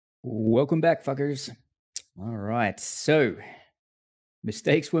Welcome back, fuckers. All right. So,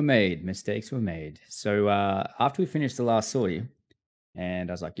 mistakes were made. Mistakes were made. So, after we finished the last sortie,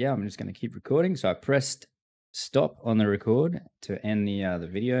 and I was like, yeah, I'm just going to keep recording. So, I pressed stop on the record to end the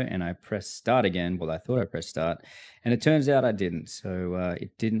video, and I pressed start again. Well, I thought I pressed start, and it turns out I didn't. So,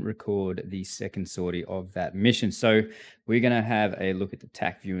 it didn't record the second sortie of that mission. So, we're going to have a look at the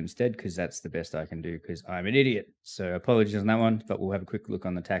TAC view instead, because that's the best I can do, because I'm an idiot. So, apologies on that one, but we'll have a quick look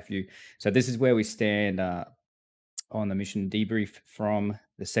on the TAC view. So, this is where we stand on the mission debrief from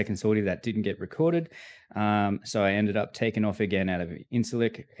the second sortie that didn't get recorded. So I ended up taking off again out of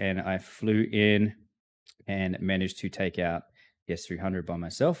Incirlik, and I flew in and managed to take out the S300 by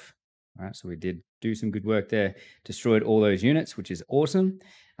myself. All right, so we did do some good work there, destroyed all those units, which is awesome.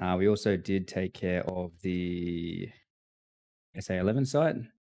 We also did take care of the SA-11 site.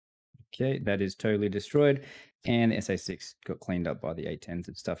 Okay, that is totally destroyed. And the SA-6 got cleaned up by the A-10s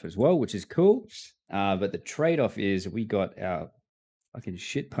and stuff as well, which is cool. But the trade-off is we got our fucking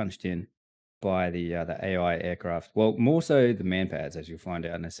shit punched in by the AI aircraft. Well, more so the manpads, as you'll find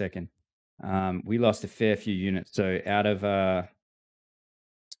out in a second. We lost a fair few units. So out of not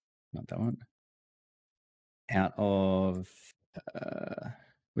that one. Out of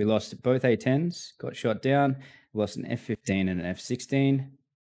we lost both A-10s, got shot down. We lost an F-15 and an F-16.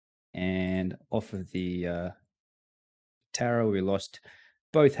 And off of the Tara, we lost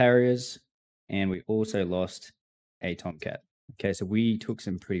both Harriers, and we also lost a Tomcat. Okay, so we took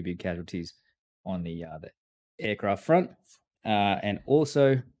some pretty big casualties on the aircraft front, and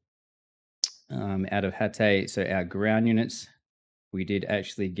also out of Hatay, so our ground units, we did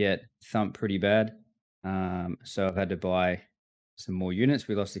actually get thumped pretty bad. So I've had to buy some more units.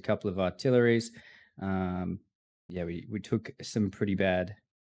 We lost a couple of artilleries. Yeah, we took some pretty bad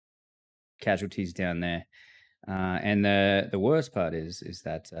casualties down there. And the worst part is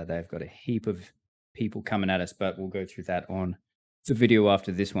that they've got a heap of people coming at us, but we'll go through that on the video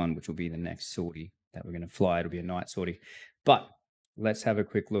after this one, which will be the next sortie that we're going to fly. It'll be a night sortie. But let's have a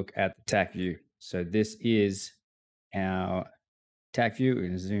quick look at the TAC view. So this is our TAC view. We're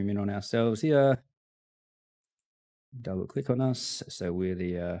going to zoom in on ourselves here. Double click on us. So we're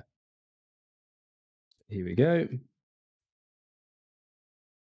the, here we go.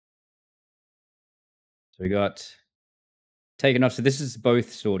 So we got taken off. So this is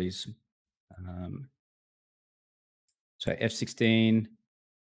both sorties. So F-16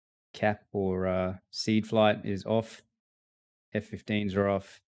 cap or seed flight is off. F-15s are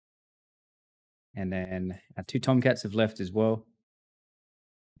off. And then our two Tomcats have left as well.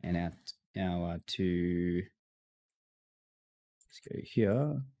 And our two, let's go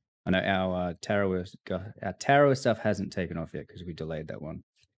here. I know our Tarawa stuff hasn't taken off yet because we delayed that one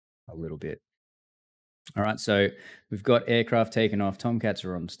a little bit. All right, so we've got aircraft taken off. Tomcats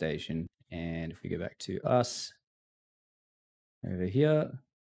are on station. And if we go back to us, over here,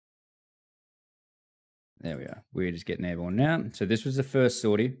 there we are. We're just getting airborne now. So this was the first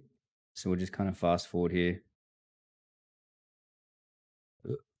sortie. So we'll just kind of fast forward here.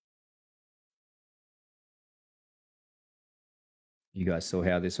 You guys saw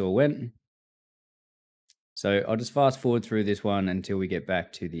how this all went. So I'll just fast forward through this one until we get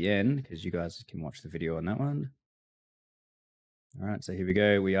back to the end, because you guys can watch the video on that one. All right, so here we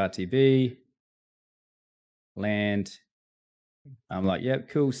go. We RTB, land. I'm like, yep,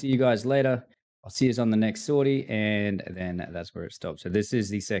 cool. See you guys later. I'll see you on the next sortie, and then that's where it stops. So this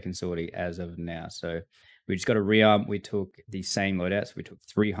is the second sortie as of now. So we just got a rearm. We took the same loadouts. We took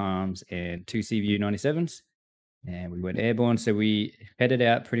 3 harms and 2 CVU-97s, and we went airborne. So we headed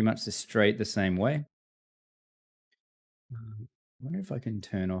out pretty much the same way. I wonder if I can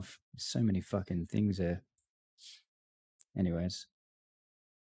turn off so many fucking things there. Anyways,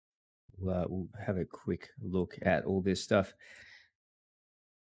 we'll have a quick look at all this stuff.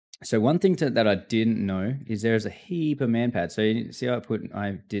 So one thing that I didn't know is there's a heap of manpads. So you see,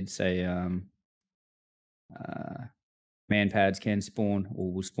 I did say manpads can spawn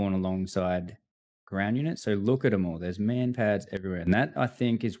or will spawn alongside ground units. So look at them all. There's manpads everywhere, and that I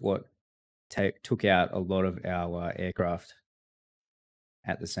think is what took out a lot of our aircraft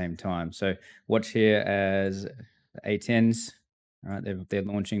at the same time. So watch here as the A-10s. All right, they're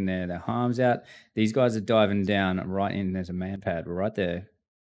launching their harms out. These guys are diving down right in. There's a manpad right there.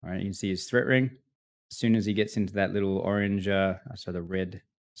 All right, you can see his threat ring. As soon as he gets into that little orange, so the red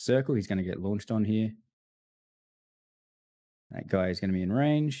circle, he's going to get launched on here. That guy is going to be in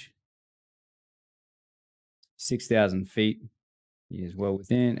range. 6,000 feet. He is well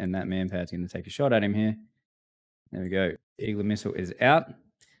within, and that manpad's going to take a shot at him here. There we go. Eagle missile is out.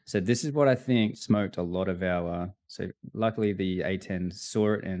 So this is what I think smoked a lot of our. So luckily the A10s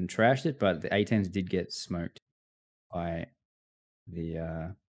saw it and trashed it, but the A10s did get smoked by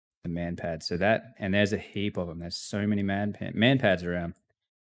the man pad. So that, and there's a heap of them. There's so many man pads around,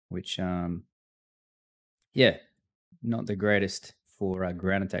 which yeah, not the greatest for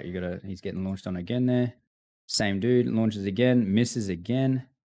ground attack. He's getting launched on again there. Same dude launches again, misses again.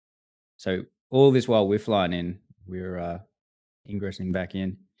 So all this while we're flying in, we're ingressing back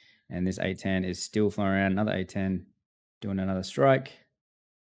in, and this A10 is still flying around. Another A10 doing another strike,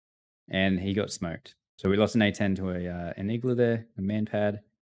 and he got smoked. So we lost an A10 to an Igla there, a man pad,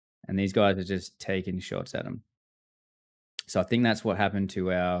 and these guys are just taking shots at him. So I think that's what happened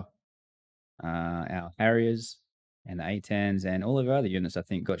to our Harriers and the A10s and all of our other units. I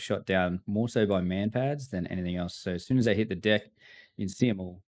think got shot down more so by man pads than anything else. So as soon as they hit the deck, you can see them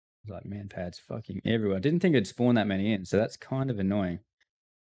all. Like man pads fucking everywhere. I didn't think it'd spawn that many in, so that's kind of annoying.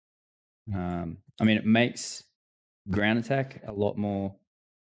 I mean, it makes ground attack a lot more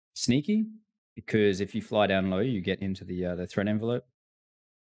sneaky because if you fly down low, you get into the threat envelope,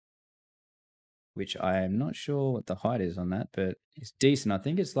 which I am not sure what the height is on that, but it's decent. I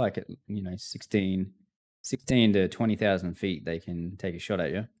think it's like at 16 to 20,000 feet they can take a shot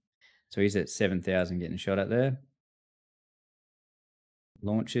at you. So he's at 7,000 getting shot at there.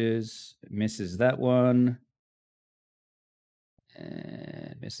 Launches, misses that one.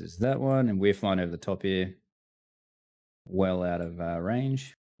 And misses that one. And we're flying over the top here. Well out of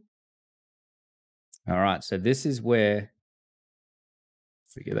range. All right, so this is where,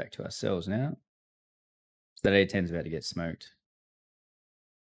 if we go back to ourselves now, so that A10's about to get smoked.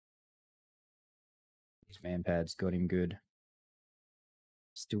 His man pad's got him good.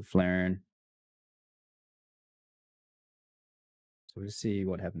 Still flaring. So we'll see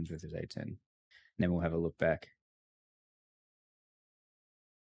what happens with his A10. And then we'll have a look back.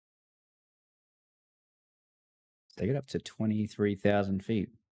 They get up to 23,000 feet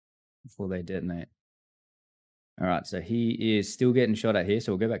before they detonate. All right, so he is still getting shot at here.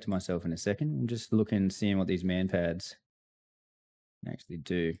 So we'll go back to myself in a second. I'm just looking, seeing what these man pads actually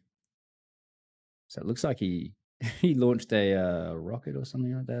do. So it looks like he launched a rocket or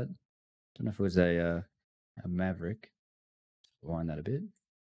something like that. Don't know if it was a Maverick. Wind that a bit.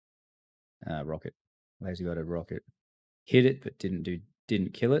 Rocket. Lazy got a rocket. Hit it, but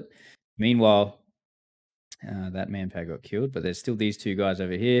didn't kill it. Meanwhile, that man pad got killed, but there's still these two guys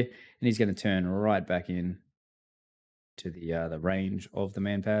over here, and he's going to turn right back in to the range of the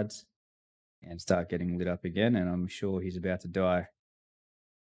man pads and start getting lit up again. And I'm sure he's about to die.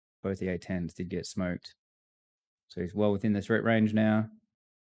 Both the A10s did get smoked, so he's well within the threat range now.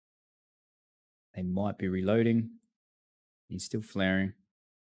 They might be reloading. He's still flaring.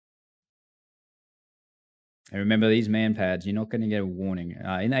 And remember, these man pads, you're not going to get a warning.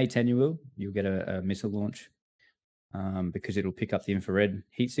 In the A10, you'll get a missile launch because it'll pick up the infrared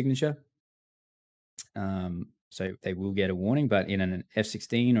heat signature. So they will get a warning, but in an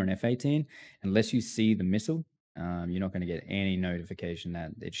F-16 or an F-18, unless you see the missile, you're not going to get any notification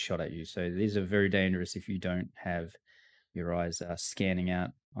that it's shot at you. So these are very dangerous if you don't have your eyes scanning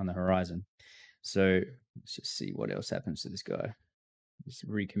out on the horizon. So let's just see what else happens to this guy. He's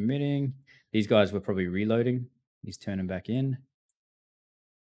recommitting. These guys were probably reloading. He's turning back in.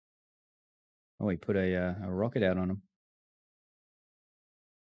 Oh, he put a rocket out on him.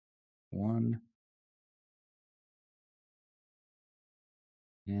 One.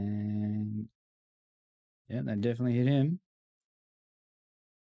 And yeah, that definitely hit him.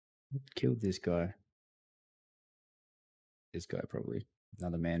 Killed this guy. This guy probably.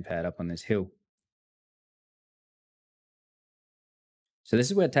 Another man pad up on this hill. So this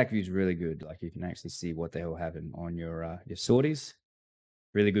is where attack view is really good. Like you can actually see what the hell happened on your sorties.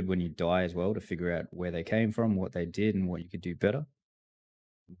 Really good when you die as well to figure out where they came from, what they did, and what you could do better.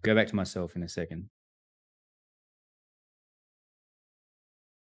 Go back to myself in a second.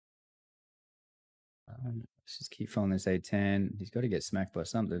 Let's just keep following this A10. He's got to get smacked by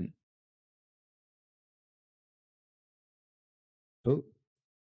something. Oh.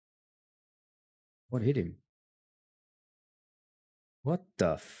 What hit him? What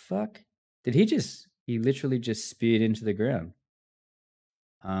the fuck? Did he literally just speared into the ground?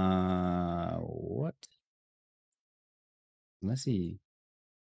 What? Unless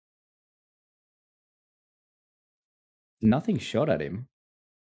nothing shot at him.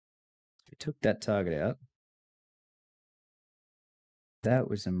 He took that target out. That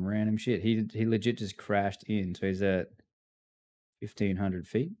was some random shit. He legit just crashed in. So he's at 1,500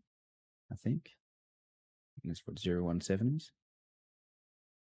 feet, I think. And that's what 017 is.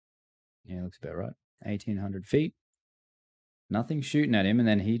 Yeah, looks about right. 1,800 feet. Nothing shooting at him, and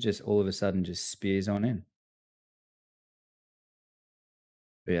then he just all of a sudden just spears on in.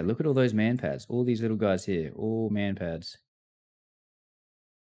 But yeah, look at all those man pads. All these little guys here, all man pads.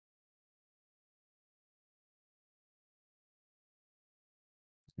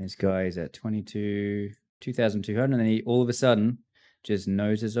 This guy is at 2,200, and then he all of a sudden just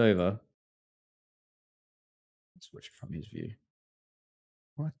noses over. Let's watch it from his view.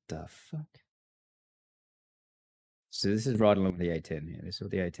 What the fuck? So this is right along with the A10 here. This is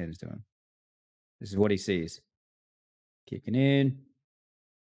what the A10 is doing. This is what he sees. Kicking in.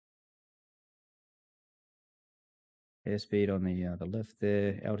 Airspeed on the left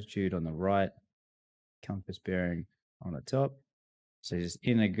there. Altitude on the right. Compass bearing on the top. So just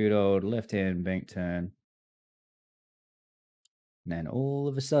in a good old left-hand bank turn. And then all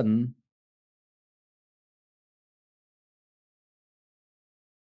of a sudden,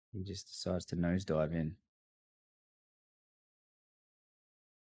 he just decides to nosedive in.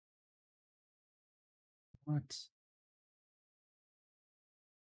 What?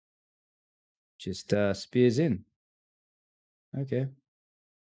 Just spears in. Okay.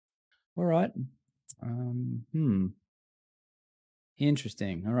 All right.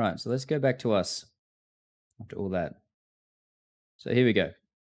 Interesting. All right. So let's go back to us after all that. So here we go.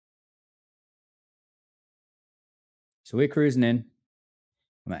 So we're cruising in.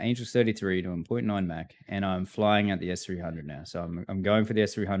 I'm at Angels 33 doing 0.9 Mach, and I'm flying at the S300 now. So I'm going for the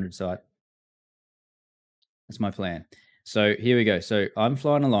S300 site. That's my plan. So here we go. So I'm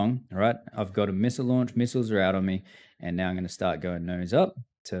flying along, all right? I've got a missile launch. Missiles are out on me, and now I'm going to start going nose up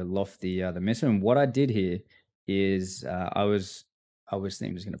to loft the missile. And what I did here is I was thinking,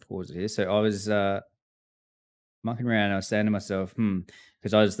 I'm just going to pause it here. So I was mucking around, and I was saying to myself,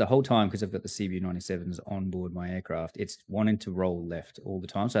 because I was the whole time, because I've got the CB-97s on board my aircraft, it's wanting to roll left all the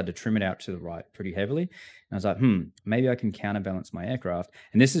time. So I had to trim it out to the right pretty heavily. And I was like, maybe I can counterbalance my aircraft.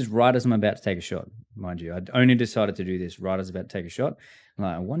 And this is right as I'm about to take a shot, mind you. I'd only decided to do this right as I'm about to take a shot. I'm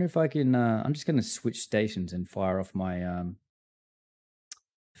like, I wonder if I can, I'm just going to switch stations and fire off my,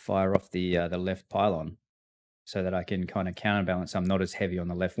 the left pylon so that I can kind of counterbalance. I'm not as heavy on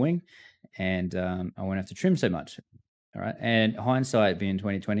the left wing, and I won't have to trim so much. All right. And hindsight being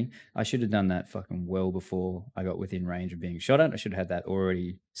 2020, I should have done that fucking well before I got within range of being shot at. I should have had that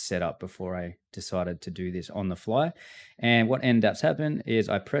already set up before I decided to do this on the fly. And what ended up happening is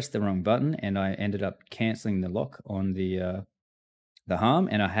I pressed the wrong button, and I ended up canceling the lock on the harm,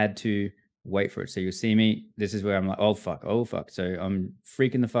 and I had to wait for it. So you'll see me, this is where I'm like, oh fuck. So I'm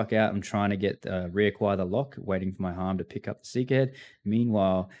freaking the fuck out. I'm trying to get reacquire the lock, waiting for my harm to pick up the seeker head.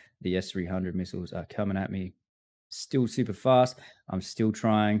 Meanwhile, the S300 missiles are coming at me still super fast. I'm still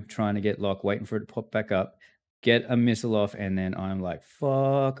trying to get lock, waiting for it to pop back up, get a missile off, and then I'm like,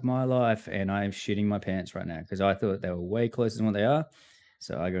 fuck my life, and I'm shitting my pants right now because I thought they were way closer than what they are.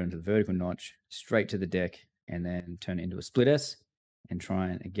 So I go into the vertical notch, straight to the deck, and then turn it into a split S and try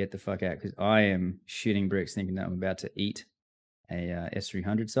and get the fuck out because I am shitting bricks thinking that I'm about to eat a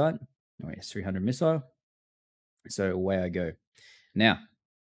S300 site or S300 missile. So away I go. Now,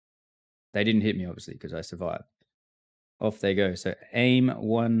 they didn't hit me, obviously, because I survived. Off they go. So aim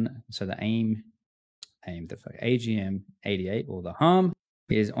one. So the the AGM 88 or the harm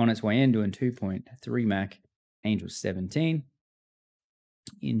is on its way in doing 2.3 Mach. Angel 17.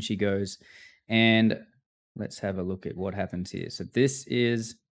 In she goes. And let's have a look at what happens here. So this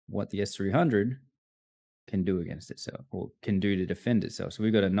is what the S300 can do against itself or can do to defend itself. So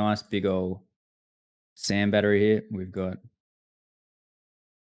we've got a nice big old SAM battery here. We've got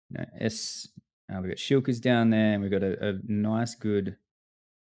we've got Shilkers down there, and we've got a nice, good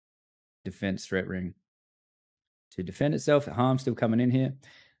defense threat ring to defend itself. Harm's still coming in here.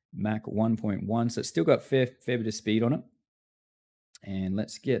 Mach 1.1, so it's still got fair bit of speed on it. And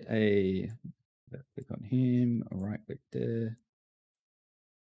let's get a click on him, right click there.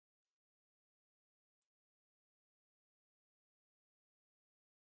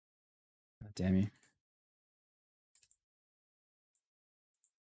 God damn you.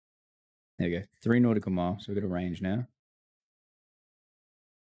 There we go, 3 nautical miles. So we've got a range now.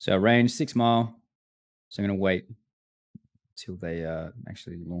 So our range 6 mile. So I'm going to wait till they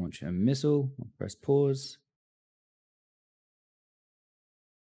actually launch a missile. I'll press pause.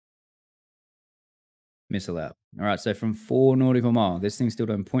 Missile out. All right, so from 4 nautical mile, this thing's still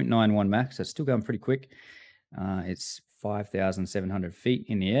doing 0.91 Mach, so it's still going pretty quick. It's 5,700 feet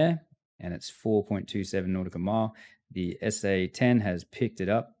in the air, and it's 4.27 nautical mile. The SA-10 has picked it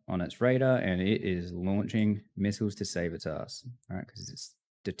up on its radar, and it is launching missiles to save its ass. All right, because it's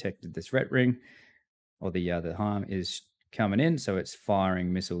detected the threat ring, or the harm is coming in, so it's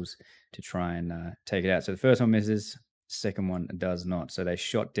firing missiles to try and take it out. So the first one misses, Second one does not. So they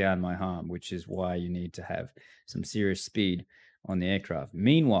shot down my harm, which is why you need to have some serious speed on the aircraft.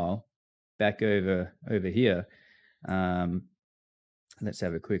 Meanwhile, back over here, let's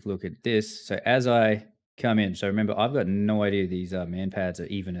have a quick look at this. So as I come in, so remember, I've got no idea these man pads are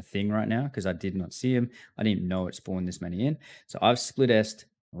even a thing right now because I did not see them. I didn't know it spawned this many in. So I've split S'd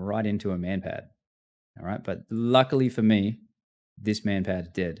right into a man pad. All right. But luckily for me, this man pad's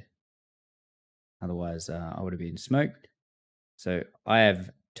dead. Otherwise, I would have been smoked. So I have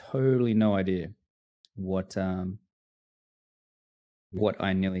totally no idea what I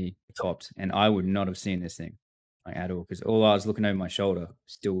nearly copped, and I would not have seen this thing like at all because all I was looking over my shoulder,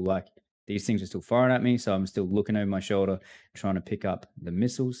 still like these things are still firing at me, so I'm still looking over my shoulder, trying to pick up the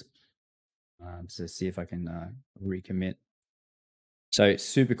missiles to see if I can recommit. So it's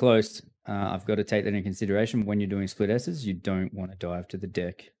super close. I've got to take that into consideration when you're doing split S's. You don't want to dive to the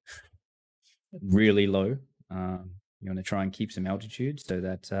deck really low. You want to try and keep some altitude so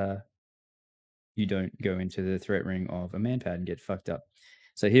that you don't go into the threat ring of a man pad and get fucked up.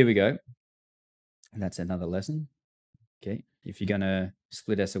 So here we go. And that's another lesson. Okay. If you're going to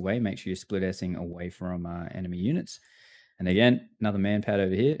split S away, make sure you're split S'ing away from enemy units. And again, another man pad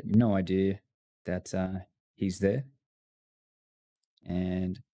over here. No idea that he's there.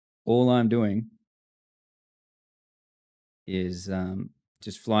 And all I'm doing is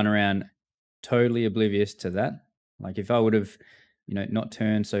just flying around totally oblivious to that. Like if I would have, not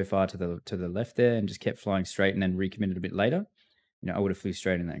turned so far to the left there and just kept flying straight and then recommitted a bit later, I would have flew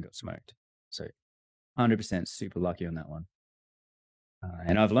straight in there and got smoked. So 100% super lucky on that one.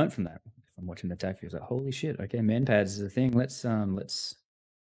 And I've learned from that from watching the attack. Feels like, holy shit, okay, man pads is a thing. Let's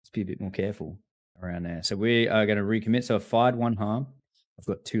be a bit more careful around there. So we are going to recommit. So I fired one harm. I've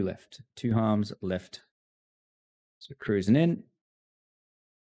got two left, 2 harms left. So cruising in.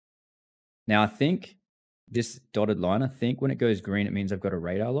 Now I think this dotted line, when it goes green, it means I've got a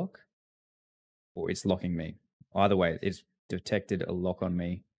radar lock or it's locking me. Either way, it's detected a lock on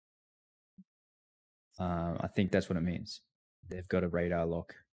me. I think that's what it means. They've got a radar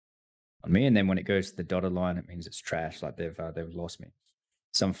lock on me, and then when it goes to the dotted line, it means it's trash. Like they've lost me.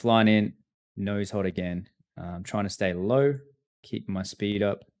 So I'm flying in, nose hot again. I'm trying to stay low, keep my speed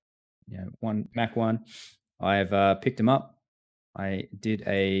up. Mach 1. I've picked him up. I did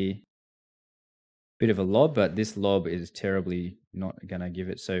a bit of a lob, but this lob is terribly not going to give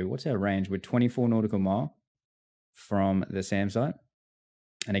it. So what's our range? We're 24 nautical mile from the SAM site.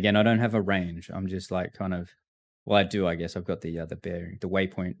 And again, I don't have a range. I'm just like I do, I guess. I've got the bearing, the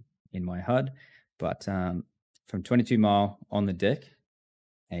waypoint in my HUD. But from 22 mile on the deck,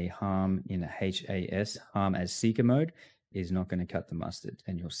 a harm in a HAS, harm as seeker mode, is not going to cut the mustard.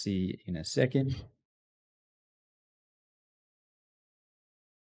 And you'll see in a second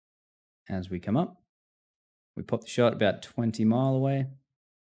as we come up. We pop the shot about 20 mile away.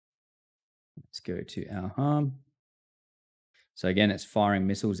 Let's go to our harm. So again, it's firing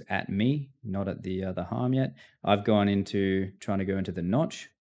missiles at me, not at the harm yet. I've gone into trying to go into the notch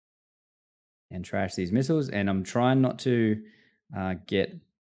and trash these missiles, and I'm trying not to get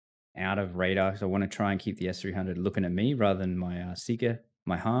out of radar. So I want to try and keep the S300 looking at me rather than my seeker,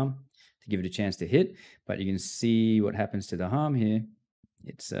 my harm, to give it a chance to hit. But you can see what happens to the harm here.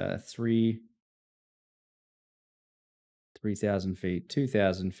 It's 3,000 feet,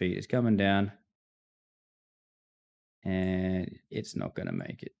 2,000 feet. It's coming down. And it's not going to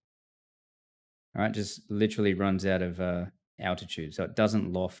make it. All right, just literally runs out of altitude. So it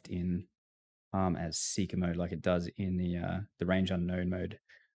doesn't loft in as seeker mode like it does in the range unknown mode,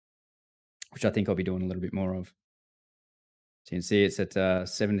 which I think I'll be doing a little bit more of. So you can see it's at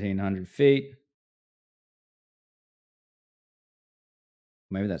 1,700 feet.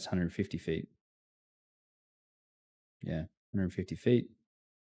 Maybe that's 150 feet. Yeah, 150 feet.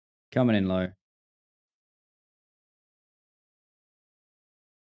 Coming in low.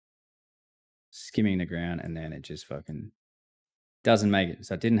 Skimming the ground, and then it just fucking doesn't make it.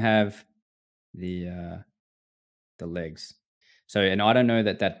 So it didn't have the legs. So, and I don't know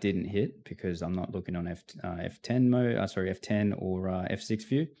that didn't hit because I'm not looking on F10 mode. F10 or F6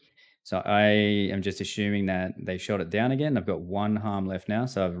 view. So I am just assuming that they shot it down again. I've got 1 harm left now,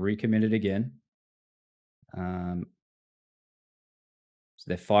 so I've recommitted again. So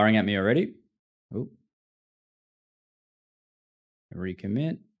they're firing at me already. Oh,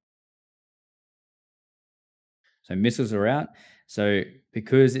 recommit. So missiles are out. So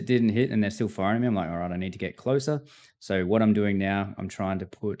because it didn't hit and they're still firing at me, I'm like, all right, I need to get closer. So what I'm doing now, I'm trying to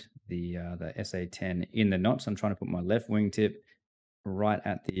put the SA-10 in the notch. I'm trying to put my left wingtip right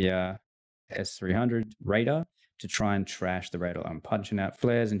at the S300 radar to try and trash the radar. I'm punching out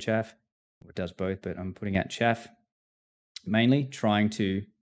flares and chaff. It does both, but I'm putting out chaff mainly trying to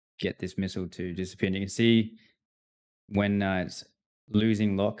get this missile to disappear. And you can see when it's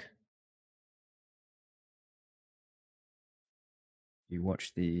losing lock, you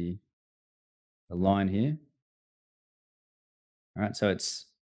watch the line here. All right, so it's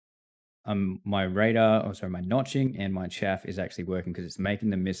my radar, or sorry, my notching and my chaff is actually working because it's making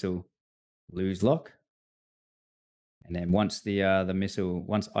the missile lose lock. And then once the missile,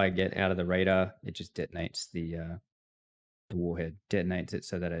 once I get out of the radar, it just detonates the warhead, detonates it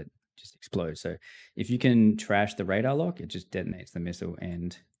so that it just explodes. So if you can trash the radar lock, it just detonates the missile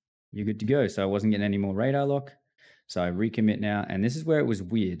and you're good to go. So I wasn't getting any more radar lock. So I recommit now. And this is where it was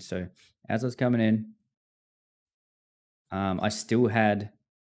weird. So as I was coming in, I still had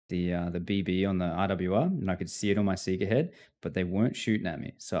the BB on the RWR and I could see it on my seeker head, but they weren't shooting at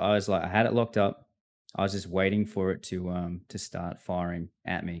me. So I was like, I had it locked up. I was just waiting for it to start firing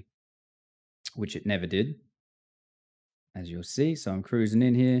at me, which it never did, as you'll see. So I'm cruising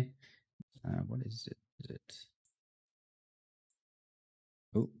in here. What is it? Is it?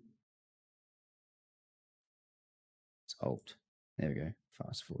 Oh, it's Alt. There we go.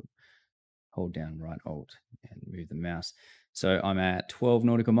 Fast forward. Hold down right Alt and move the mouse. So I'm at 12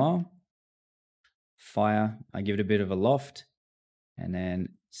 nautical mile. Fire. I give it a bit of a loft, and then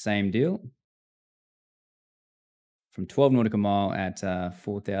same deal. From 12 nautical mile at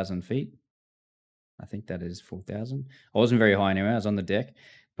 4,000 feet. I think that is 4,000. I wasn't very high anyway. I was on the deck,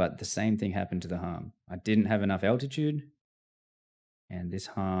 but the same thing happened to the harm. I didn't have enough altitude, and this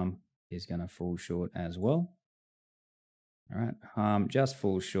harm is going to fall short as well. All right, harm just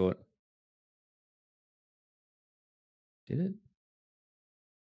falls short. Did it?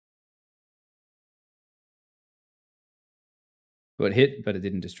 Well, it hit, but it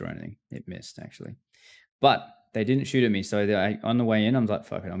didn't destroy anything. It missed, actually. But they didn't shoot at me. So on the way in, I'm like,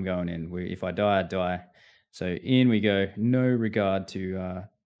 fuck it, I'm going in. If I die, I die. So in we go. No regard to,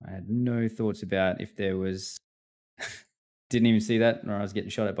 I had no thoughts about if there was, didn't even see that, or I was getting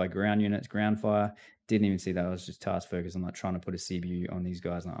shot at by ground units, ground fire. Didn't even see that. I was just task focused. I'm like trying to put a CBU on these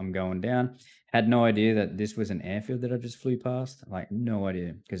guys. I'm going down. Had no idea that this was an airfield that I just flew past. Like, no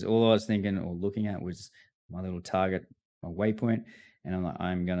idea. Because all I was thinking or looking at was my little target, my waypoint. And I'm like,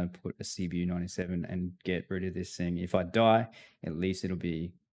 I'm going to put a CBU 97 and get rid of this thing. If I die, at least it'll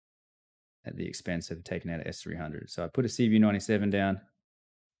be at the expense of taking out an S300. So I put a CBU 97 down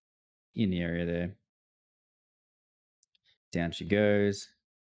in the area there. Down she goes.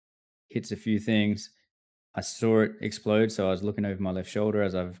 Hits a few things. I saw it explode, so I was looking over my left shoulder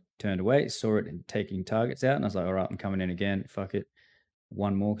as I've turned away, saw it taking targets out, and I was like, all right, I'm coming in again. Fuck it.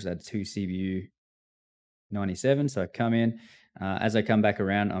 One more because I had 2 CBU 97. So I come in. As I come back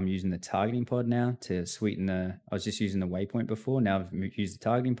around, I'm using the targeting pod now to sweeten I was just using the waypoint before. Now I've used the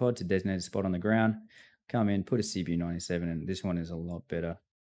targeting pod to designate a spot on the ground. Come in, put a CBU 97, and this one is a lot better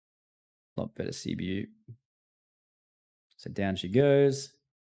CBU. So down she goes.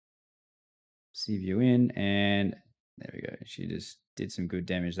 CBU in, and there we go. She just did some good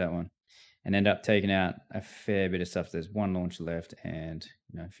damage, that one, and ended up taking out a fair bit of stuff. There's one launch left and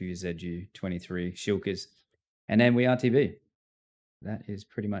a few ZU-23 Shilkers, and then we RTB. That is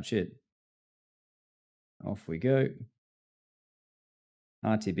pretty much it. Off we go.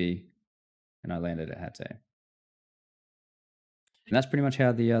 RTB, and I landed at Hatay. And that's pretty much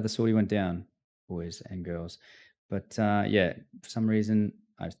how the sortie went down, boys and girls. But yeah, for some reason,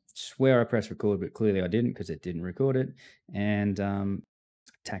 I swear I pressed record, but clearly I didn't because it didn't record it. And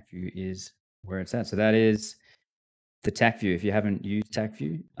TAC view is where it's at. So that is the TAC view. If you haven't used TAC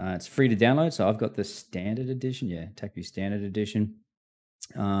view, it's free to download. So I've got the standard edition. Yeah, TAC view standard edition.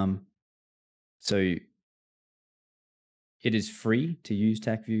 So it is free to use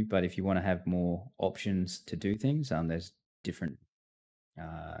TAC view, but if you want to have more options to do things, there's different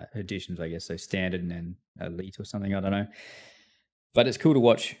editions, I guess. So standard and then elite or something. I don't know. But it's cool to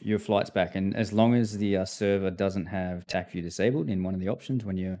watch your flights back. And as long as the server doesn't have TAC view disabled in one of the options,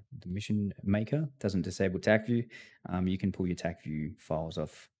 when the mission maker doesn't disable TAC view, you can pull your TAC view files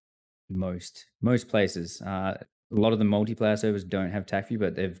off most places. A lot of the multiplayer servers don't have TAC view,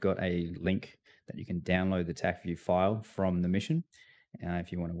 but they've got a link that you can download the TAC view file from the mission.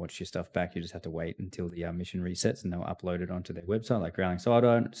 If you want to watch your stuff back, you just have to wait until the mission resets and they'll upload it onto their website, like Growling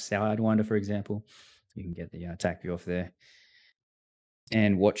Sidewinder, for example. You can get the TAC view off there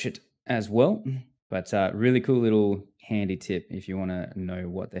and watch it as well. But really cool little handy tip if you want to know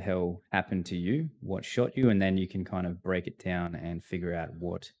what the hell happened to you, what shot you, and then you can kind of break it down and figure out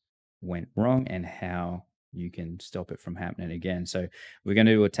what went wrong and how you can stop it from happening again. So we're going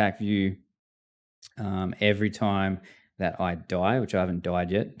to do a TAC view every time that I die, which I haven't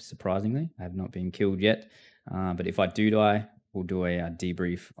died yet, surprisingly. I have not been killed yet. But if I do die, we'll do a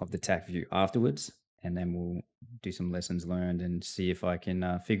debrief of the TAC view afterwards, and then we'll do some lessons learned and see if I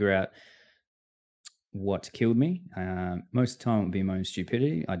can figure out what killed me. Most of the time, it would be my own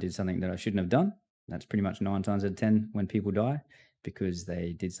stupidity. I did something that I shouldn't have done. That's pretty much 9 times out of 10 when people die, because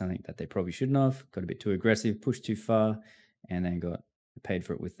they did something that they probably shouldn't have, got a bit too aggressive, pushed too far, and then got paid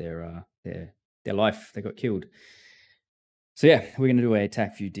for it with their life. They got killed. So yeah, we're going to do a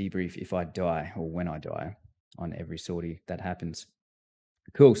TAC view debrief if I die, or when I die, on every sortie that happens.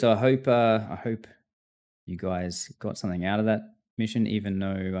 Cool. So I hope you guys got something out of that mission, even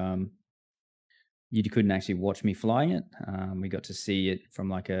though you couldn't actually watch me flying it. We got to see it from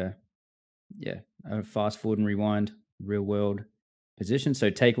like a fast forward and rewind real world position. So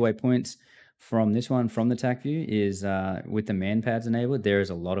takeaway points from this one, from the TAC view, is with the man pads enabled, there is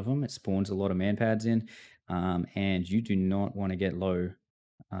a lot of them. It spawns a lot of man pads in, and you do not want to get low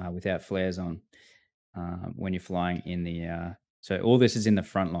without flares on when you're flying in the. So all this is in the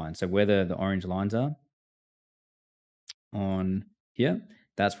front line. So where the orange lines are on here,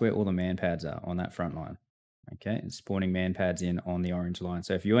 that's where all the man pads are, on that front line. Okay, and spawning man pads in on the orange line.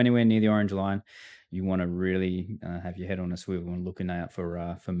 So if you're anywhere near the orange line, you want to really have your head on a swivel and looking out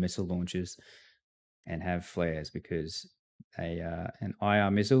for missile launches and have flares, because an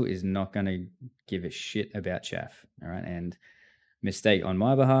IR missile is not going to give a shit about chaff. All right, and mistake on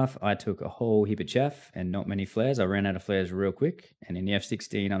my behalf, I took a whole heap of chaff and not many flares. I ran out of flares real quick, and in the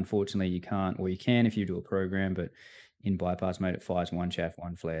F-16, unfortunately, you can't, or you can if you do a program, but in bypass mode, it fires one chaff,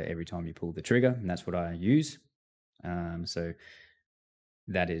 one flare every time you pull the trigger, and that's what I use. So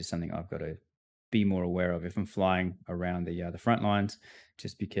that is something I've got to be more aware of if I'm flying around the front lines.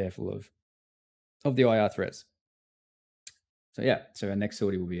 Just be careful of the IR threats. So yeah, so our next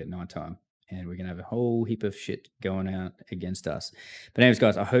sortie will be at nighttime, and we're gonna have a whole heap of shit going out against us. But anyways,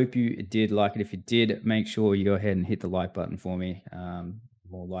 guys, I hope you did like it. If you did, make sure you go ahead and hit the like button for me. The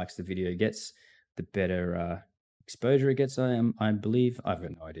more likes the video gets, the better exposure it gets. I believe. I've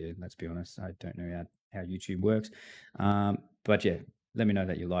got no idea. Let's be honest. I don't know how YouTube works. But yeah, let me know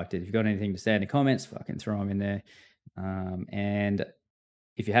that you liked it. If you've got anything to say in the comments, fucking throw them in there. And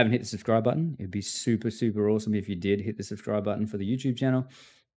if you haven't hit the subscribe button, it'd be super, super awesome if you did hit the subscribe button for the YouTube channel.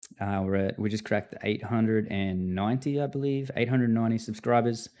 We just cracked the 890, I believe, 890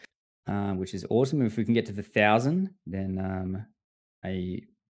 subscribers, which is awesome. If we can get to the 1,000, then I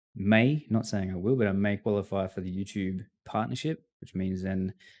may, not saying I will, but I may qualify for the YouTube partnership, which means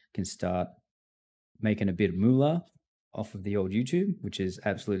then I can start making a bit of moolah off of the old YouTube, which is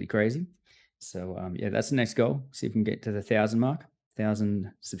absolutely crazy. So yeah, that's the next goal. See if we can get to the 1,000 mark, 1,000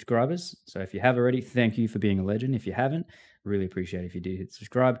 subscribers. So if you have already, thank you for being a legend. If you haven't, really appreciate it if you did hit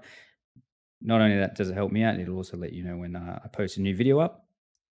subscribe. Not only that does it help me out, it'll also let you know when I post a new video up.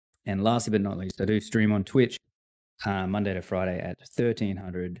 And lastly but not least, I do stream on Twitch Monday to Friday at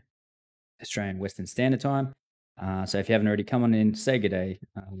 1300 Australian Western Standard Time. So if you haven't already, come on in, say good day.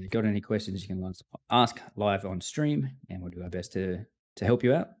 If you've got any questions, you can ask live on stream, and we'll do our best to help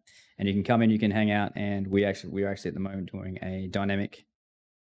you out. And you can come in, you can hang out, and we're actually at the moment doing a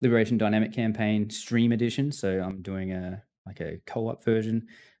Liberation Dynamic Campaign stream edition. So I'm doing a co-op version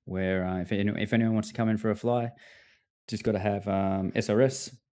where if anyone wants to come in for a fly, just got to have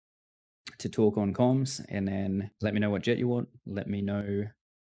SRS to talk on comms, and then let me know what jet you want. Let me know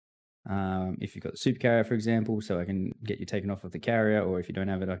if you've got the super carrier, for example, so I can get you taken off of the carrier, or if you don't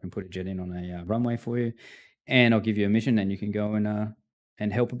have it, I can put a jet in on a runway for you, and I'll give you a mission, and you can go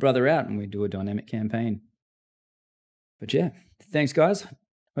and help a brother out, and we do a dynamic campaign. But yeah, thanks guys.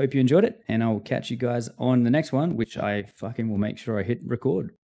 Hope you enjoyed it, and I'll catch you guys on the next one, which I fucking will make sure I hit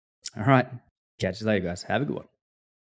record. All right, catch you later, guys. Have a good one.